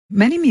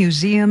Many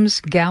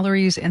museums,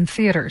 galleries, and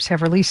theaters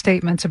have released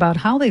statements about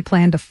how they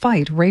plan to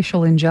fight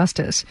racial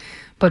injustice.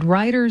 But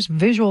writers,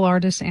 visual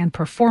artists, and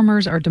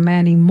performers are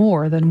demanding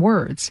more than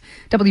words.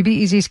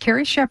 WBEZ's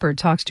Carrie Shepherd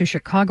talks to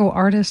Chicago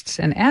artists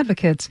and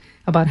advocates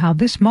about how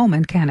this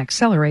moment can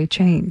accelerate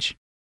change.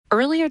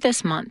 Earlier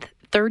this month,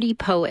 30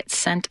 poets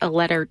sent a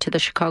letter to the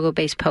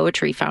Chicago-based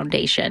Poetry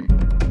Foundation.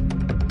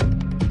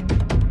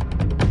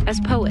 As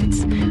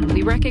poets,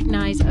 we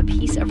recognize a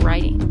piece of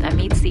writing that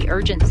meets the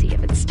urgency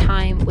of its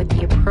time with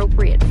the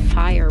appropriate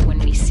fire when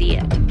we see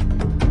it.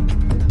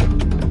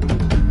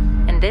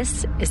 And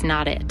this is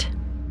not it.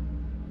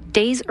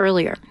 Days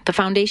earlier, the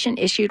foundation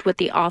issued what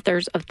the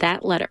authors of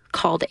that letter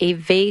called a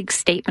vague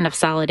statement of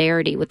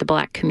solidarity with the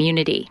Black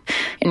community.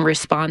 In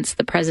response,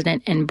 the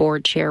president and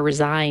board chair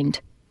resigned.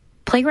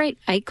 Playwright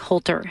Ike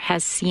Holter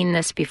has seen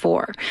this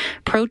before.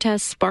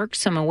 Protests sparked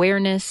some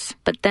awareness,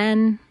 but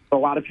then a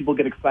lot of people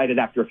get excited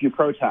after a few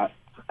protests,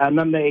 and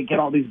then they get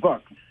all these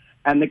books,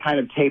 and they kind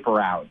of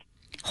taper out.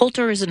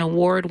 Holter is an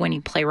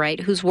award-winning playwright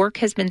whose work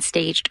has been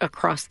staged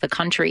across the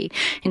country,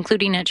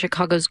 including at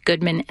Chicago's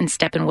Goodman and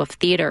Steppenwolf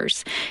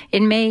theaters.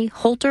 In May,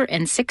 Holter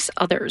and 6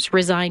 others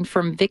resigned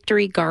from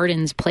Victory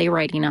Gardens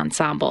Playwriting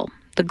Ensemble.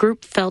 The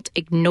group felt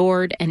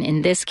ignored, and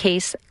in this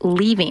case,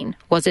 leaving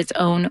was its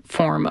own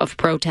form of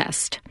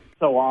protest.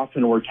 So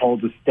often we're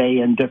told to stay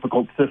in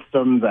difficult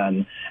systems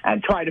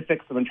and try to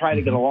fix them and try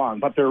to get along.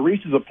 But there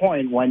reaches a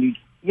point when you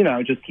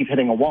just keep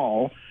hitting a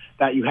wall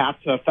that you have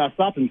to fess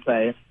up and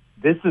say,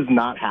 this is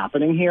not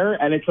happening here,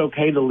 and it's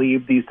okay to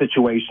leave these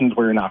situations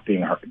where you're not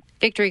being heard.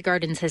 Victory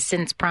Gardens has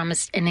since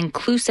promised an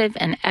inclusive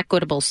and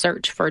equitable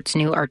search for its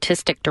new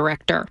artistic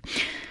director.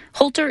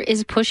 Holter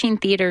is pushing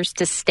theaters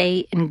to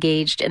stay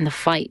engaged in the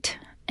fight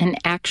and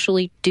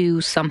actually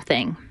do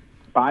something.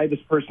 Buy this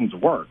person's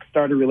work,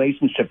 start a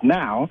relationship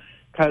now,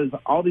 because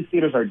all these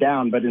theaters are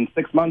down, but in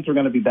 6 months we're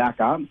going to be back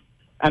up.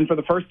 And for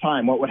the first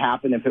time, what would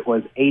happen if it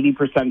was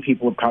 80%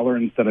 people of color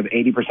instead of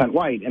 80%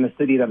 white in a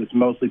city that is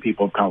mostly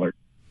people of color?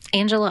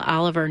 Angela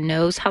Oliver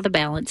knows how the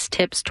balance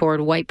tips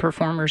toward white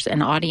performers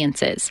and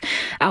audiences.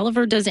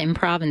 Oliver does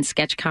improv and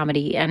sketch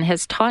comedy and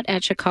has taught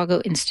at Chicago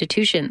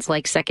institutions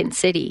like Second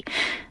City.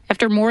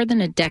 After more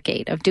than a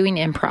decade of doing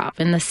improv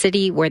in the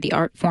city where the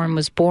art form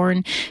was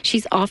born,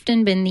 she's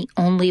often been the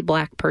only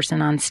Black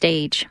person on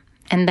stage.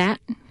 And that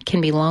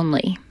can be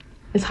lonely.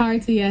 It's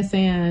hard to yes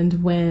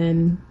and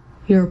when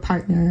your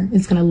partner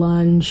is going to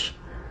lunge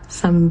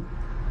some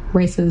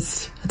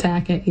racist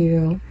attack at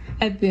you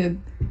at the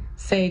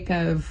sake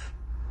of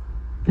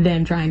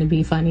them trying to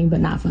be funny but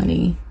not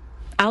funny.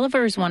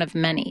 Oliver is one of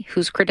many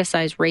who's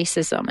criticized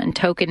racism and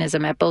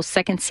tokenism at both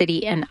Second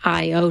City and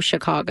I.O.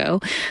 Chicago.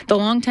 The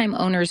longtime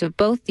owners of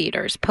both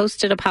theaters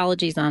posted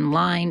apologies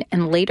online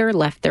and later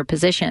left their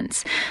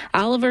positions.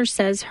 Oliver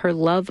says her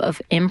love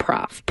of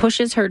improv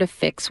pushes her to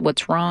fix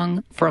what's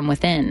wrong from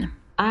within.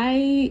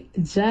 I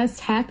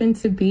just happen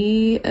to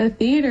be a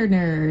theater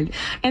nerd.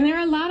 And there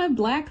are a lot of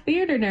Black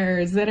theater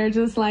nerds that are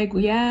just like,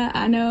 yeah,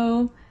 I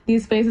know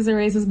these spaces are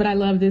racist, but I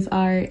love this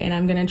art and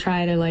I'm going to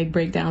try to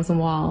break down some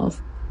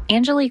walls.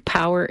 Angelique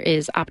Power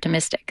is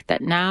optimistic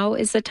that now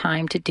is the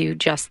time to do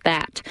just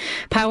that.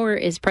 Power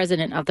is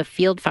president of the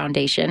Field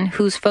Foundation,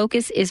 whose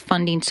focus is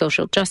funding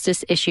social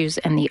justice issues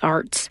and the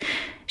arts.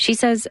 She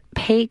says,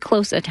 pay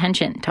close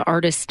attention to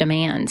artists'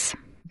 demands.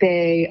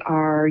 They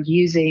are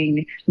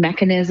using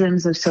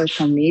mechanisms of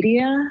social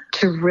media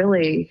to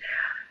really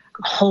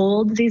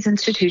hold these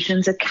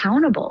institutions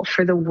accountable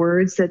for the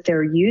words that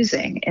they're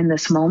using in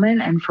this moment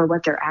and for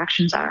what their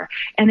actions are.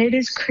 And it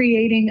is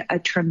creating a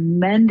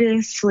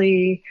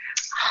tremendously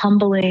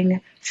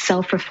humbling,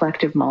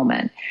 self-reflective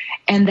moment.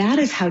 And that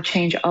is how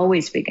change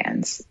always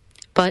begins.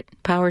 But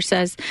Power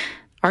says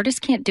artists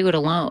can't do it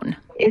alone.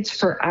 It's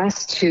for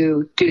us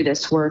to do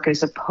this work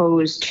as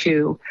opposed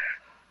to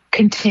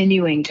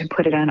continuing to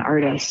put it on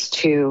artists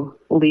to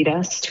lead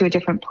us to a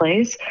different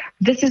place.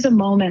 This is a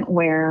moment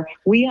where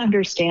we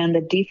understand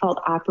the default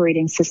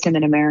operating system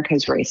in America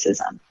is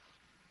racism.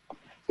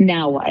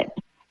 Now what?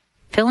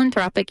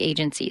 Philanthropic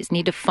agencies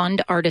need to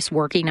fund artists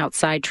working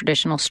outside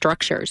traditional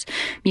structures.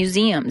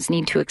 Museums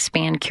need to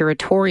expand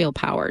curatorial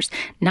powers.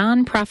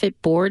 Nonprofit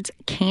boards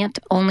can't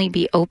only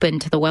be open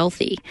to the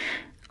wealthy.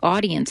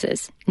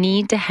 Audiences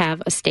need to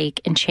have a stake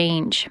in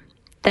change.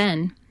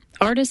 Then,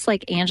 artists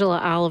like Angela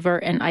Oliver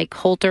and Ike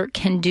Holter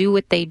can do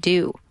what they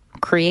do,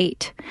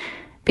 create.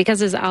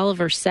 Because as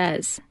Oliver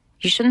says,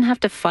 you shouldn't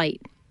have to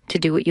fight to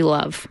do what you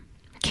love.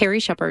 Carrie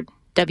Shepherd,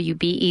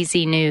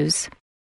 WBEZ News.